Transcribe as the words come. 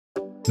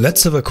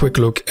Let's have a quick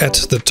look at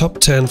the top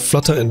 10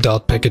 Flutter and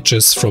Dart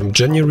packages from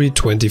January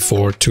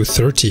 24 to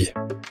 30.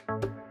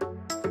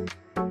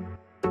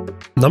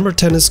 Number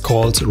 10 is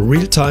called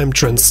Real-Time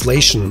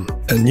Translation,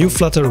 a new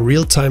Flutter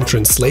real-time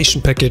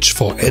translation package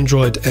for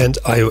Android and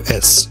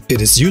iOS.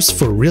 It is used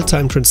for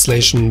real-time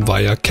translation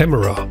via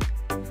camera.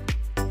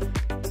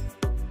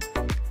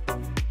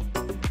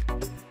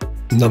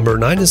 Number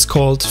 9 is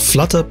called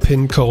Flutter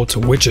Pin Code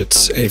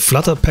Widget, a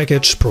Flutter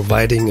package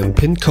providing a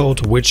pin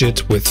code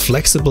widget with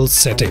flexible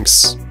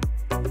settings.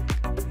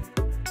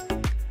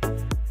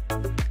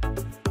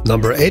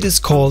 Number 8 is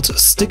called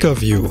Sticker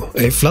View,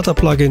 a Flutter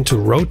plugin to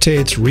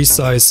rotate,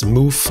 resize,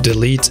 move,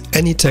 delete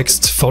any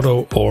text,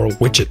 photo or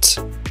widget.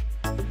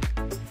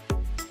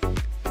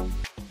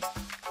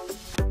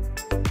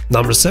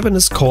 Number 7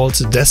 is called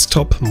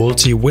Desktop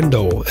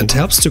Multi-Window and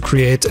helps to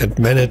create and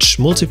manage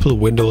multiple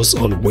windows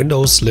on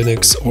Windows,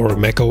 Linux or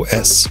Mac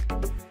OS.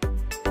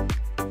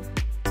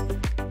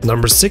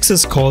 Number 6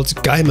 is called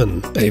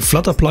Gaimon, a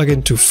Flutter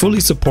plugin to fully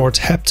support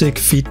haptic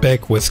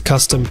feedback with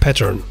custom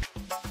pattern.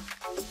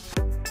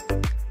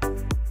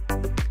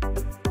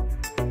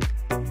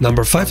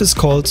 Number 5 is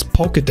called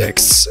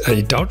Pokedex,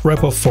 a Dart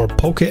wrapper for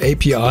Poke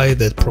API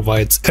that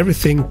provides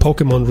everything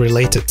Pokemon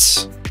related.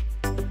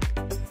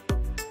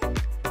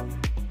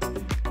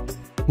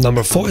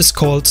 Number 4 is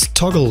called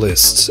Toggle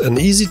List, an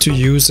easy to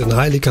use and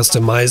highly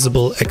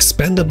customizable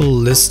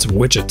expandable list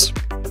widget.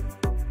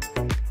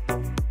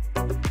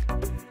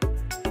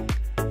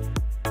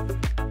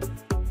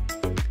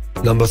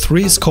 Number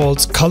 3 is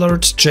called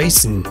Colored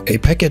JSON, a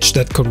package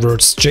that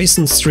converts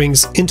JSON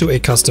strings into a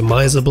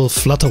customizable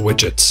Flutter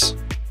widget.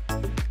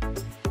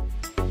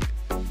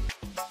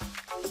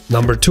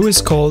 Number 2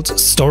 is called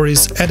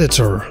Stories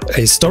Editor,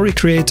 a story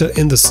creator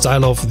in the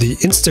style of the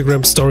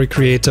Instagram story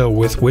creator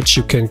with which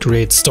you can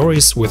create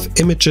stories with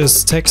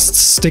images, text,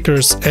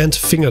 stickers and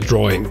finger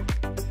drawing.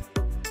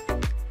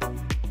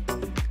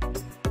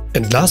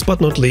 And last but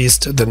not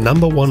least, the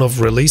number 1 of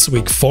release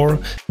week 4,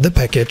 the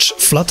package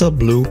Flutter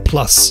Blue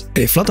Plus,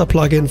 a Flutter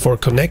plugin for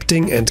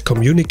connecting and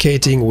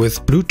communicating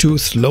with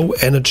Bluetooth low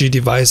energy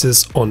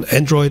devices on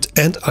Android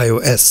and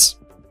iOS.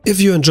 If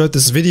you enjoyed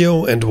this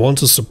video and want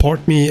to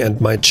support me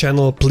and my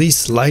channel,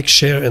 please like,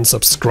 share and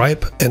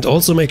subscribe, and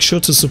also make sure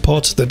to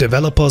support the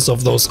developers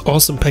of those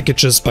awesome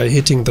packages by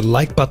hitting the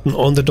like button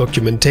on the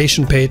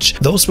documentation page.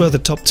 Those were the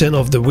top 10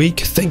 of the week.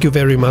 Thank you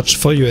very much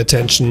for your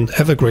attention,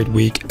 have a great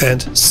week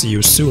and see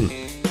you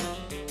soon.